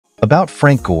About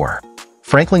Frank Gore.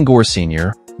 Franklin Gore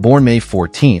Sr., born May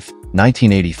 14,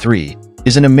 1983,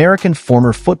 is an American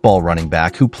former football running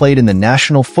back who played in the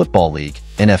National Football League,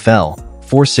 NFL,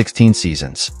 for 16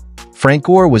 seasons. Frank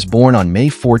Gore was born on May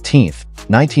 14,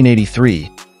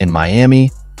 1983, in Miami,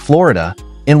 Florida,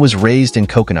 and was raised in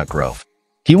Coconut Grove.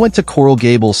 He went to Coral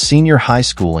Gables Senior High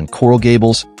School in Coral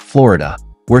Gables, Florida,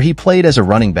 where he played as a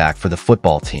running back for the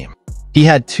football team. He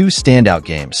had two standout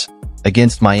games.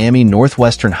 Against Miami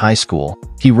Northwestern High School,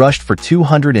 he rushed for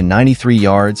 293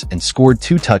 yards and scored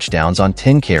 2 touchdowns on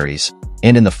 10 carries,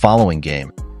 and in the following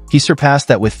game, he surpassed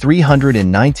that with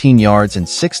 319 yards and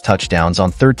 6 touchdowns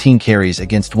on 13 carries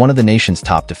against one of the nation's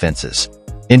top defenses.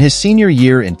 In his senior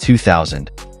year in 2000,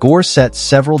 Gore set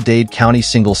several Dade County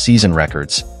single-season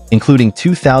records, including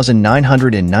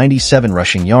 2,997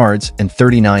 rushing yards and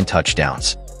 39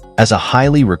 touchdowns. As a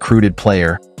highly recruited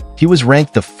player, he was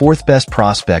ranked the 4th best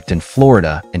prospect in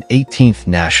Florida and 18th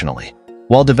nationally.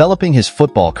 While developing his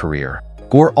football career,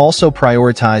 Gore also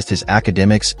prioritized his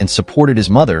academics and supported his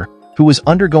mother, who was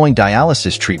undergoing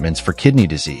dialysis treatments for kidney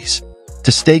disease.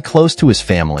 To stay close to his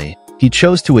family, he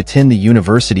chose to attend the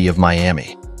University of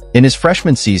Miami. In his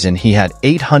freshman season, he had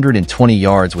 820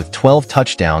 yards with 12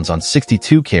 touchdowns on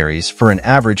 62 carries for an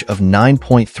average of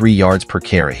 9.3 yards per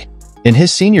carry. In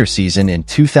his senior season in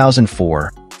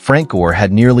 2004, Frank Gore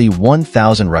had nearly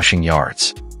 1,000 rushing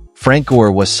yards. Frank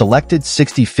Gore was selected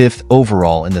 65th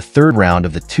overall in the 3rd round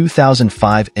of the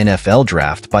 2005 NFL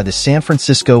Draft by the San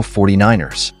Francisco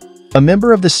 49ers. A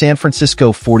member of the San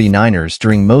Francisco 49ers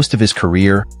during most of his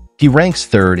career, he ranks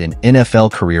 3rd in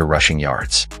NFL career rushing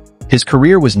yards. His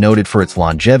career was noted for its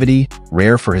longevity,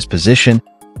 rare for his position,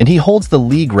 and he holds the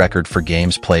league record for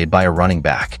games played by a running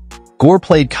back. Gore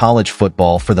played college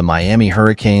football for the Miami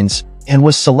Hurricanes and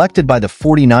was selected by the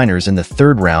 49ers in the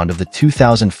 3rd round of the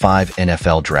 2005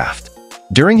 NFL Draft.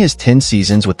 During his 10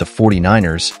 seasons with the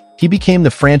 49ers, he became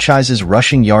the franchise's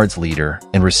rushing yards leader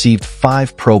and received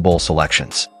 5 Pro Bowl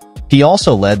selections. He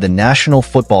also led the National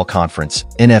Football Conference,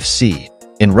 NFC,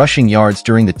 in rushing yards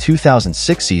during the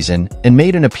 2006 season and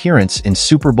made an appearance in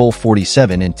Super Bowl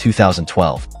 47 in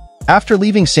 2012. After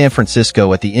leaving San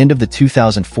Francisco at the end of the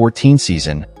 2014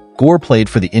 season, Gore played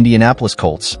for the Indianapolis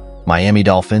Colts, Miami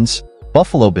Dolphins,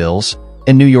 Buffalo Bills,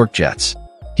 and New York Jets.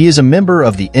 He is a member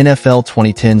of the NFL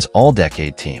 2010s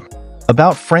All-Decade Team.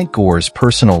 About Frank Gore's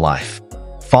personal life.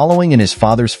 Following in his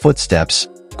father's footsteps,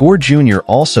 Gore Jr.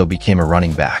 also became a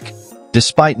running back.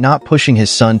 Despite not pushing his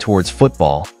son towards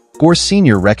football, Gore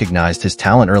Sr. recognized his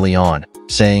talent early on,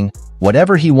 saying,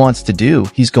 "Whatever he wants to do,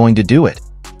 he's going to do it.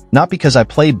 Not because I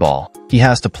played ball, he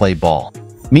has to play ball."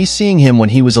 Me seeing him when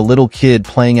he was a little kid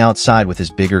playing outside with his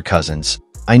bigger cousins,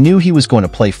 I knew he was going to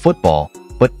play football,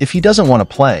 but if he doesn't want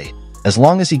to play, as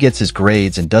long as he gets his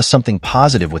grades and does something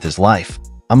positive with his life,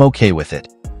 I'm okay with it.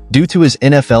 Due to his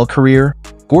NFL career,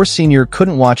 Gore Sr.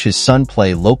 couldn't watch his son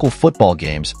play local football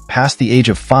games past the age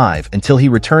of 5 until he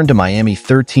returned to Miami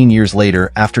 13 years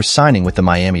later after signing with the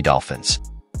Miami Dolphins.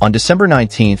 On December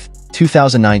 19,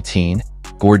 2019,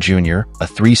 Gore Jr., a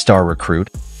 3-star recruit,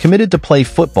 committed to play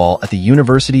football at the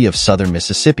University of Southern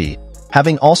Mississippi,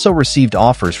 having also received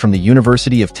offers from the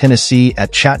University of Tennessee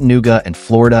at Chattanooga and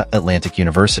Florida Atlantic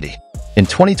University. In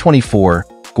 2024,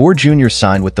 Gore Jr.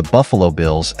 signed with the Buffalo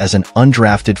Bills as an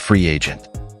undrafted free agent.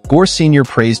 Gore Sr.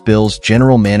 praised Bills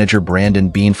general manager Brandon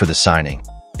Beane for the signing,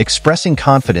 expressing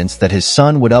confidence that his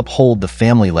son would uphold the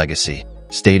family legacy,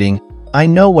 stating, "I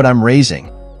know what I'm raising.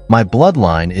 My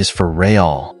bloodline is for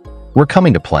Real. We're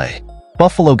coming to play.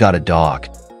 Buffalo got a dog.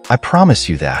 I promise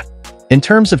you that." In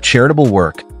terms of charitable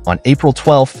work, on April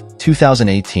 12,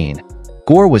 2018,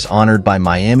 Gore was honored by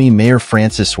Miami Mayor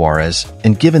Francis Suarez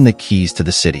and given the keys to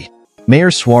the city. Mayor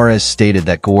Suarez stated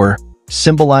that Gore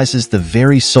symbolizes the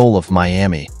very soul of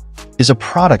Miami, is a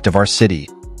product of our city,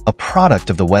 a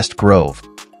product of the West Grove,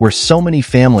 where so many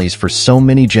families for so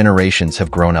many generations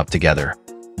have grown up together.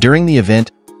 During the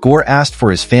event, Gore asked for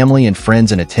his family and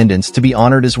friends in attendance to be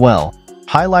honored as well,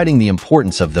 highlighting the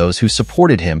importance of those who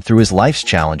supported him through his life's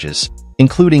challenges,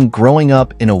 including growing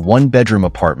up in a 1-bedroom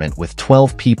apartment with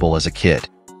 12 people as a kid.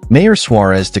 Mayor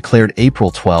Suarez declared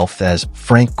April 12th as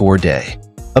Frank Gore Day.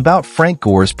 About Frank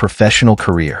Gore's professional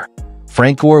career.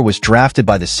 Frank Gore was drafted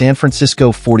by the San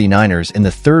Francisco 49ers in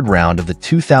the 3rd round of the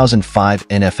 2005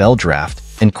 NFL Draft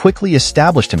and quickly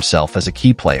established himself as a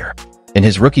key player. In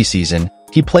his rookie season,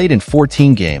 he played in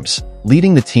 14 games,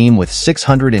 leading the team with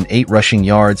 608 rushing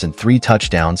yards and 3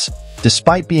 touchdowns,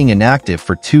 despite being inactive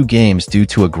for 2 games due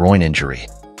to a groin injury.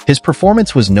 His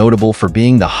performance was notable for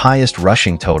being the highest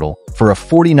rushing total for a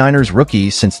 49ers rookie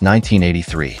since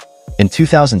 1983. In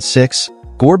 2006,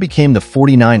 Gore became the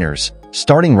 49ers'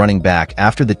 starting running back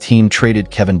after the team traded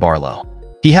Kevin Barlow.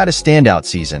 He had a standout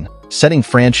season, setting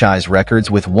franchise records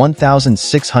with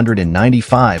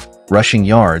 1,695 rushing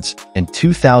yards and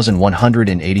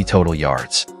 2,180 total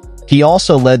yards. He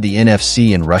also led the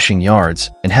NFC in rushing yards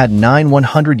and had 9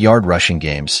 100-yard rushing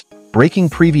games, breaking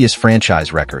previous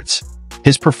franchise records.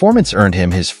 His performance earned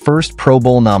him his first Pro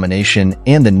Bowl nomination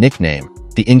and the nickname,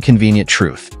 The Inconvenient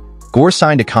Truth. Gore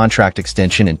signed a contract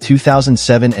extension in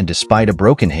 2007, and despite a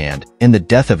broken hand and the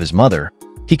death of his mother,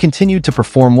 he continued to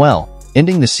perform well,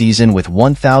 ending the season with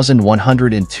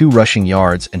 1,102 rushing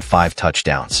yards and 5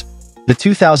 touchdowns. The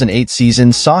 2008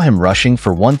 season saw him rushing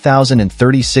for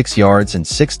 1,036 yards and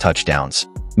 6 touchdowns,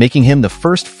 making him the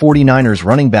first 49ers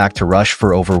running back to rush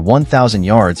for over 1,000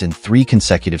 yards in 3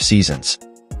 consecutive seasons.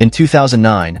 In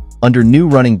 2009, under new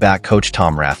running back coach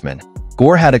Tom Rathman,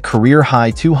 Gore had a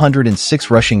career-high 206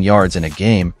 rushing yards in a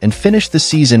game and finished the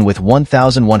season with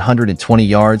 1,120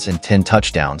 yards and 10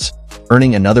 touchdowns,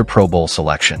 earning another Pro Bowl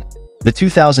selection. The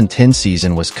 2010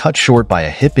 season was cut short by a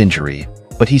hip injury,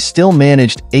 but he still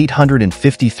managed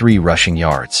 853 rushing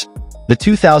yards. The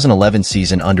 2011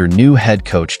 season under new head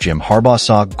coach Jim Harbaugh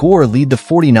saw Gore lead the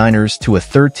 49ers to a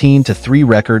 13-3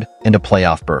 record and a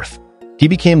playoff berth. He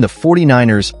became the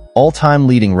 49ers' all-time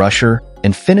leading rusher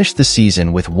and finished the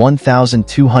season with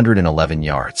 1,211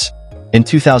 yards. In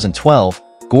 2012,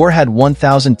 Gore had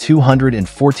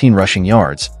 1,214 rushing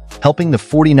yards, helping the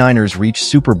 49ers reach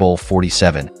Super Bowl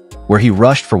 47, where he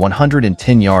rushed for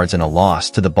 110 yards in a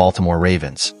loss to the Baltimore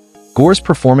Ravens. Gore's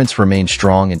performance remained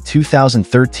strong in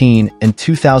 2013 and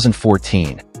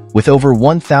 2014, with over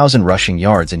 1,000 rushing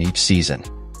yards in each season.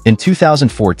 In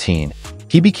 2014,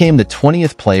 he became the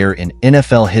 20th player in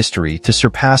NFL history to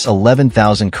surpass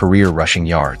 11,000 career rushing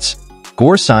yards.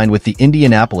 Gore signed with the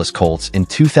Indianapolis Colts in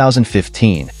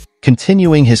 2015,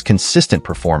 continuing his consistent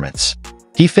performance.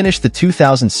 He finished the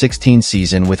 2016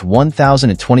 season with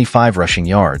 1,025 rushing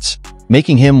yards,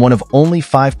 making him one of only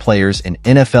 5 players in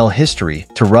NFL history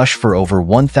to rush for over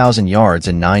 1,000 yards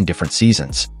in 9 different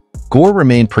seasons. Gore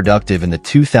remained productive in the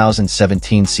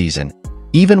 2017 season,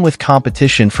 even with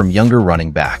competition from younger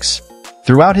running backs.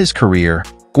 Throughout his career,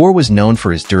 Gore was known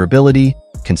for his durability,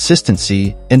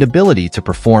 consistency, and ability to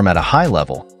perform at a high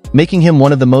level, making him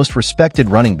one of the most respected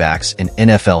running backs in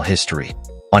NFL history.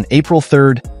 On April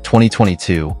 3,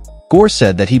 2022, Gore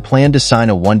said that he planned to sign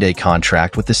a one-day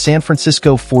contract with the San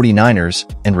Francisco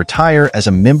 49ers and retire as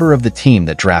a member of the team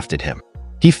that drafted him.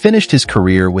 He finished his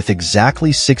career with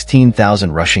exactly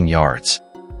 16,000 rushing yards.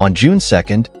 On June 2,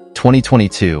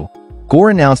 2022, Gore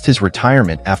announced his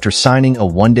retirement after signing a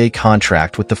one-day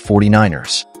contract with the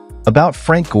 49ers. About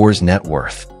Frank Gore's net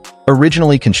worth.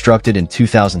 Originally constructed in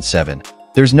 2007,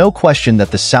 there's no question that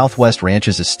the Southwest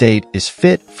Ranches estate is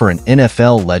fit for an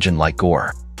NFL legend like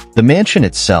Gore. The mansion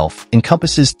itself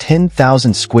encompasses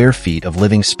 10,000 square feet of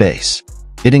living space.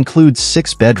 It includes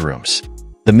 6 bedrooms.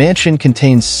 The mansion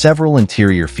contains several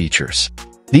interior features.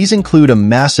 These include a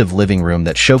massive living room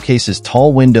that showcases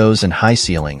tall windows and high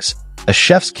ceilings, a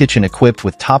chef's kitchen equipped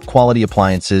with top-quality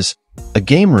appliances, a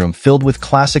game room filled with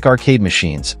classic arcade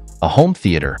machines, a home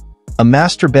theater, a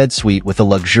master bed suite with a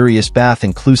luxurious bath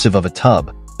inclusive of a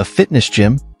tub, a fitness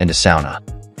gym, and a sauna.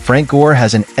 Frank Gore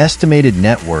has an estimated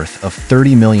net worth of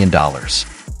 $30 million.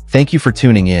 Thank you for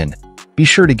tuning in. Be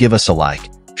sure to give us a like,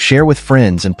 share with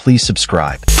friends, and please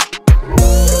subscribe.